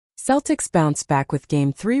Celtics bounce back with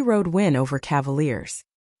Game 3 road win over Cavaliers.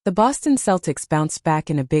 The Boston Celtics bounced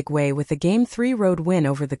back in a big way with a Game 3 road win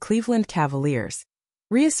over the Cleveland Cavaliers,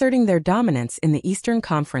 reasserting their dominance in the Eastern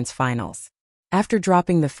Conference Finals. After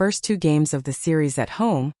dropping the first two games of the series at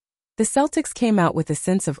home, the Celtics came out with a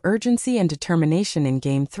sense of urgency and determination in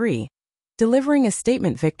Game 3, delivering a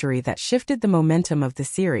statement victory that shifted the momentum of the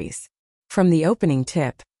series. From the opening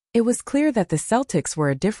tip, it was clear that the Celtics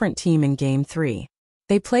were a different team in Game 3.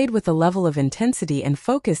 They played with a level of intensity and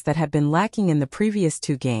focus that had been lacking in the previous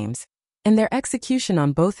two games, and their execution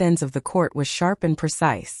on both ends of the court was sharp and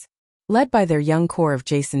precise. Led by their young core of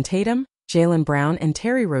Jason Tatum, Jaylen Brown, and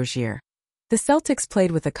Terry Rozier, the Celtics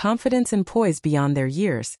played with a confidence and poise beyond their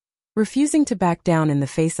years, refusing to back down in the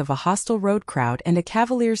face of a hostile road crowd and a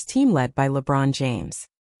Cavaliers team led by LeBron James.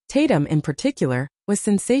 Tatum, in particular, was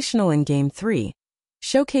sensational in Game 3,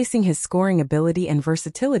 showcasing his scoring ability and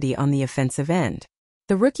versatility on the offensive end.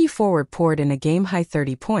 The rookie forward poured in a game-high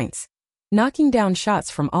 30 points, knocking down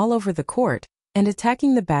shots from all over the court and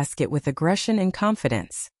attacking the basket with aggression and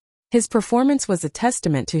confidence. His performance was a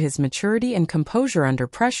testament to his maturity and composure under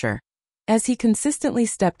pressure, as he consistently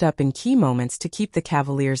stepped up in key moments to keep the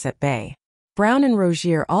Cavaliers at bay. Brown and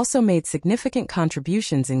Rozier also made significant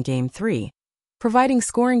contributions in Game 3, providing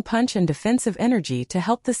scoring punch and defensive energy to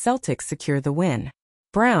help the Celtics secure the win.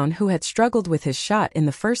 Brown, who had struggled with his shot in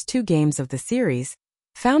the first two games of the series,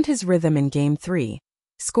 found his rhythm in Game 3,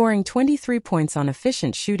 scoring 23 points on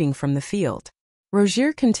efficient shooting from the field.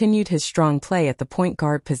 Rozier continued his strong play at the point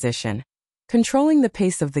guard position, controlling the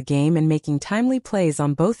pace of the game and making timely plays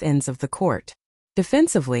on both ends of the court.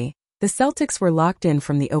 Defensively, the Celtics were locked in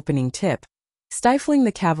from the opening tip, stifling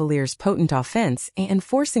the Cavaliers' potent offense and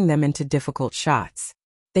forcing them into difficult shots.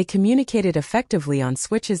 They communicated effectively on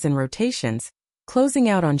switches and rotations, closing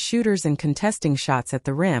out on shooters and contesting shots at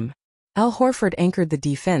the rim. Al Horford anchored the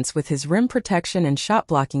defense with his rim protection and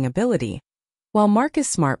shot-blocking ability, while Marcus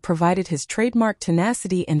Smart provided his trademark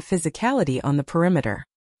tenacity and physicality on the perimeter.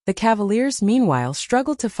 The Cavaliers, meanwhile,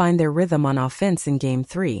 struggled to find their rhythm on offense in Game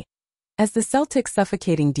 3, as the Celtics'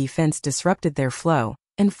 suffocating defense disrupted their flow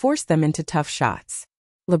and forced them into tough shots.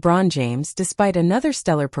 LeBron James, despite another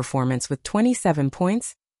stellar performance with 27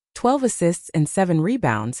 points, 12 assists, and 7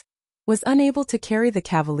 rebounds, was unable to carry the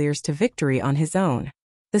Cavaliers to victory on his own.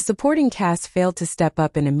 The supporting cast failed to step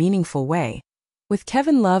up in a meaningful way, with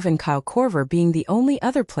Kevin Love and Kyle Korver being the only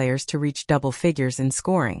other players to reach double figures in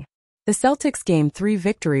scoring. The Celtics' Game 3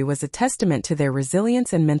 victory was a testament to their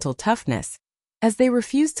resilience and mental toughness, as they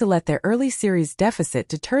refused to let their early series deficit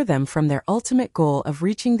deter them from their ultimate goal of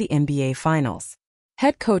reaching the NBA Finals.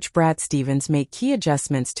 Head coach Brad Stevens made key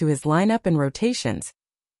adjustments to his lineup and rotations,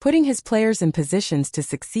 putting his players in positions to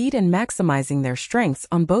succeed and maximizing their strengths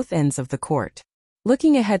on both ends of the court.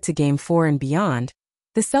 Looking ahead to Game 4 and beyond,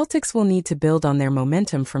 the Celtics will need to build on their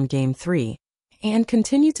momentum from Game 3 and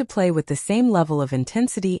continue to play with the same level of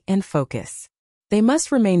intensity and focus. They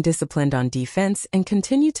must remain disciplined on defense and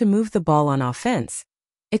continue to move the ball on offense,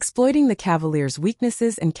 exploiting the Cavaliers'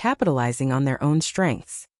 weaknesses and capitalizing on their own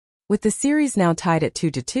strengths. With the series now tied at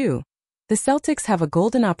 2-2, the Celtics have a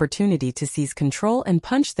golden opportunity to seize control and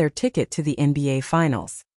punch their ticket to the NBA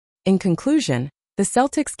Finals. In conclusion, the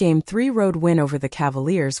Celtics' Game 3 road win over the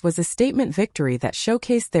Cavaliers was a statement victory that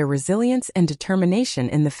showcased their resilience and determination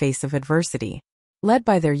in the face of adversity. Led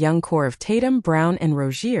by their young core of Tatum, Brown, and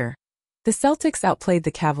Rozier, the Celtics outplayed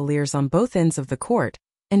the Cavaliers on both ends of the court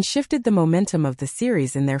and shifted the momentum of the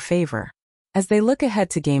series in their favor. As they look ahead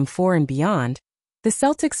to Game 4 and beyond, the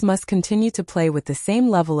Celtics must continue to play with the same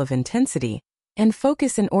level of intensity and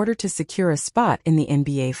focus in order to secure a spot in the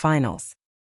NBA Finals.